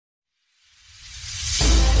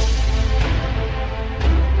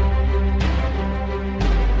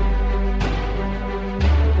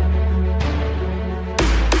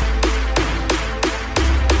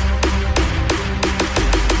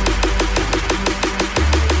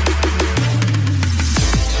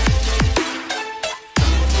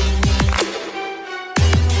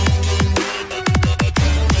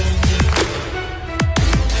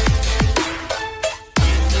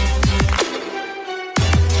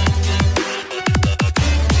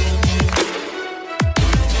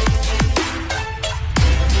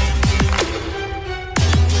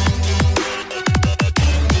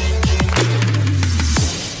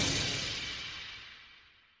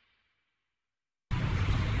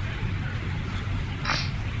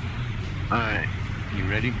Alright. You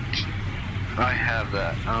ready? I have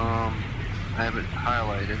that. I have it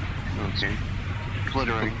highlighted. Okay.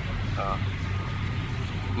 Glittering.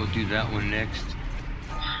 We'll do that one next.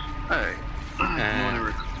 Alright.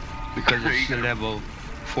 Because it's level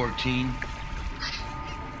 14.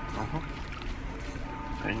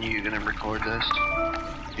 And you gonna record this?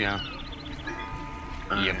 Yeah.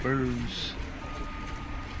 Alright. Yepers.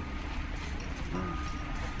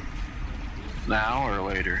 Now or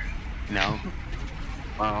later? Now.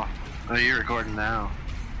 Oh, you're recording now.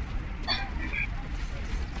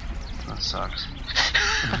 That sucks.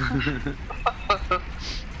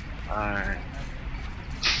 Alright.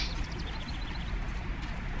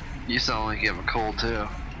 You sound like you have a cold too.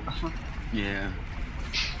 Yeah.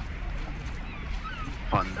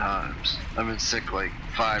 Fun times. I've been sick like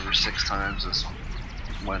 5 or 6 times this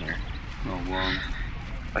winter. Oh well.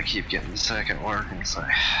 I keep getting sick at work and it's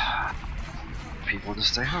like, people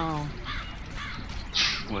just stay home.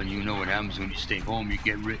 Well, you know what happens when you stay home, you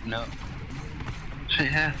get written up.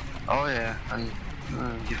 Yeah. Oh yeah. I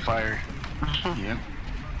get fired. Yep.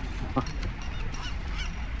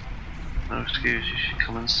 No excuse, you should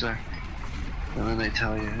come in sick. And then they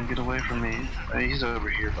tell you, get away from me. He's over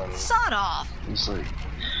here, by the way. Sod off! He's like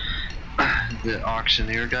the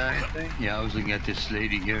auctioneer guy, I think. Yeah, I was looking at this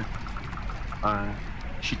lady here.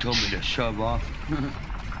 She She told me to shove off. the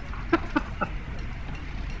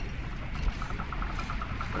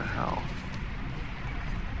hell?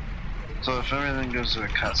 So if everything goes to a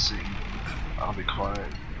cutscene, I'll be quiet.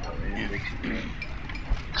 They can do it.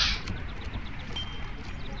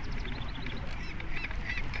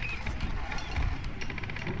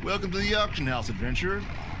 Welcome to the auction house, adventurer.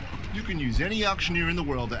 You can use any auctioneer in the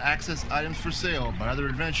world to access items for sale by other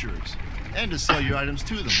adventurers, and to sell your items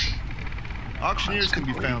to them. Auctioneers can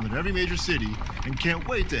be found in every major city, and can't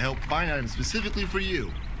wait to help find items specifically for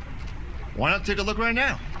you. Why not take a look right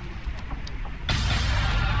now?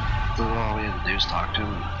 So all we had to do is talk to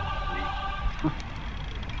him.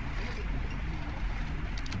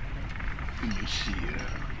 Let me see.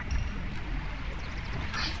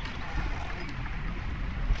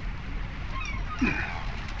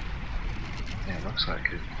 Yeah, looks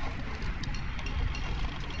like it.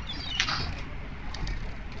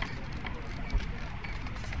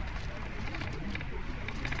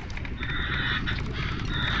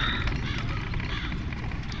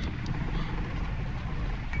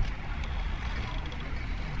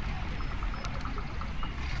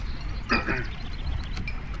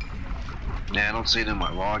 Yeah, I don't see it in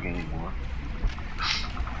my log anymore.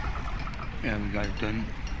 Yeah, we got it done.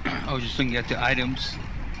 I was just looking at the items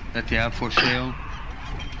that they have for sale.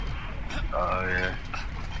 Oh yeah.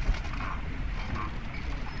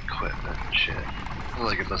 Equipment and shit.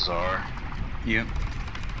 Looks like a bazaar. Yep.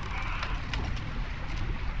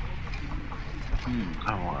 Oh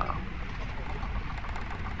wow.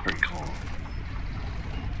 Pretty cool.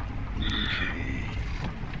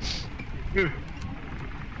 Okay.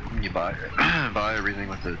 You buy buy everything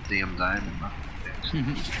with the damn diamond.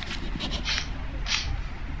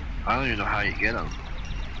 I don't even know how you get them.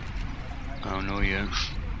 I don't know yet.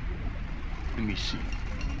 Let me see.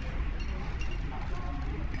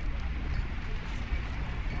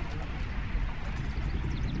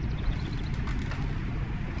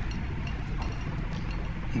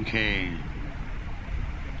 Okay.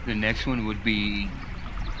 The next one would be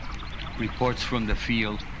reports from the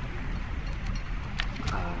field.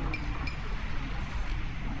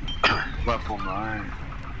 Level 9.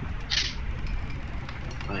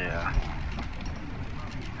 Yeah.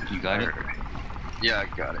 You got it? Yeah, I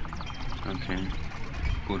got it. Okay.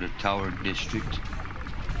 Go to Tower District.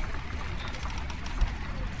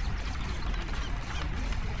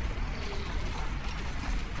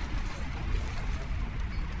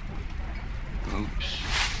 Oops.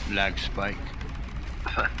 Lag spike.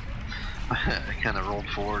 I kind of rolled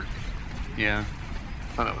forward. Yeah.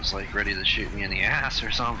 Thought it was like ready to shoot me in the ass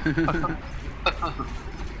or something. Alright.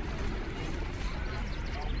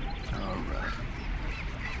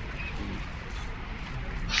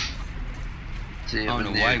 I don't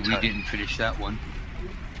know why we didn't finish that one.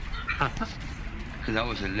 Because that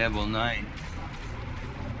was a level 9.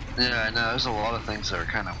 Yeah, I know. There's a lot of things that are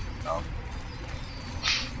kind of.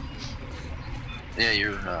 Yeah,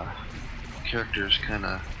 your character's kind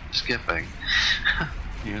of skipping.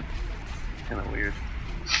 Yep. Kind of weird.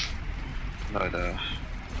 But I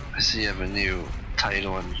see you have a new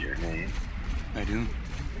title under your name. I do.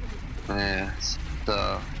 Yeah, it's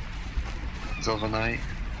the Silver Knight.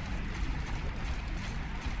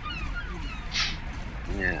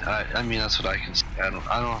 Yeah, I mean that's what I can say. I don't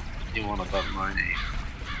you want above my name.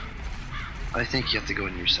 I think you have to go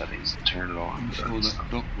in your settings and turn it on. Just hold on.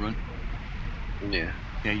 Don't run. Yeah.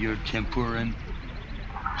 Yeah, you're temporan.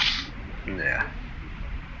 Yeah.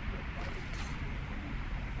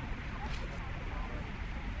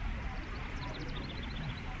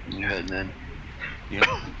 You're heading in. Yep.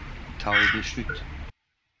 Tower District.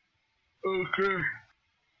 Okay.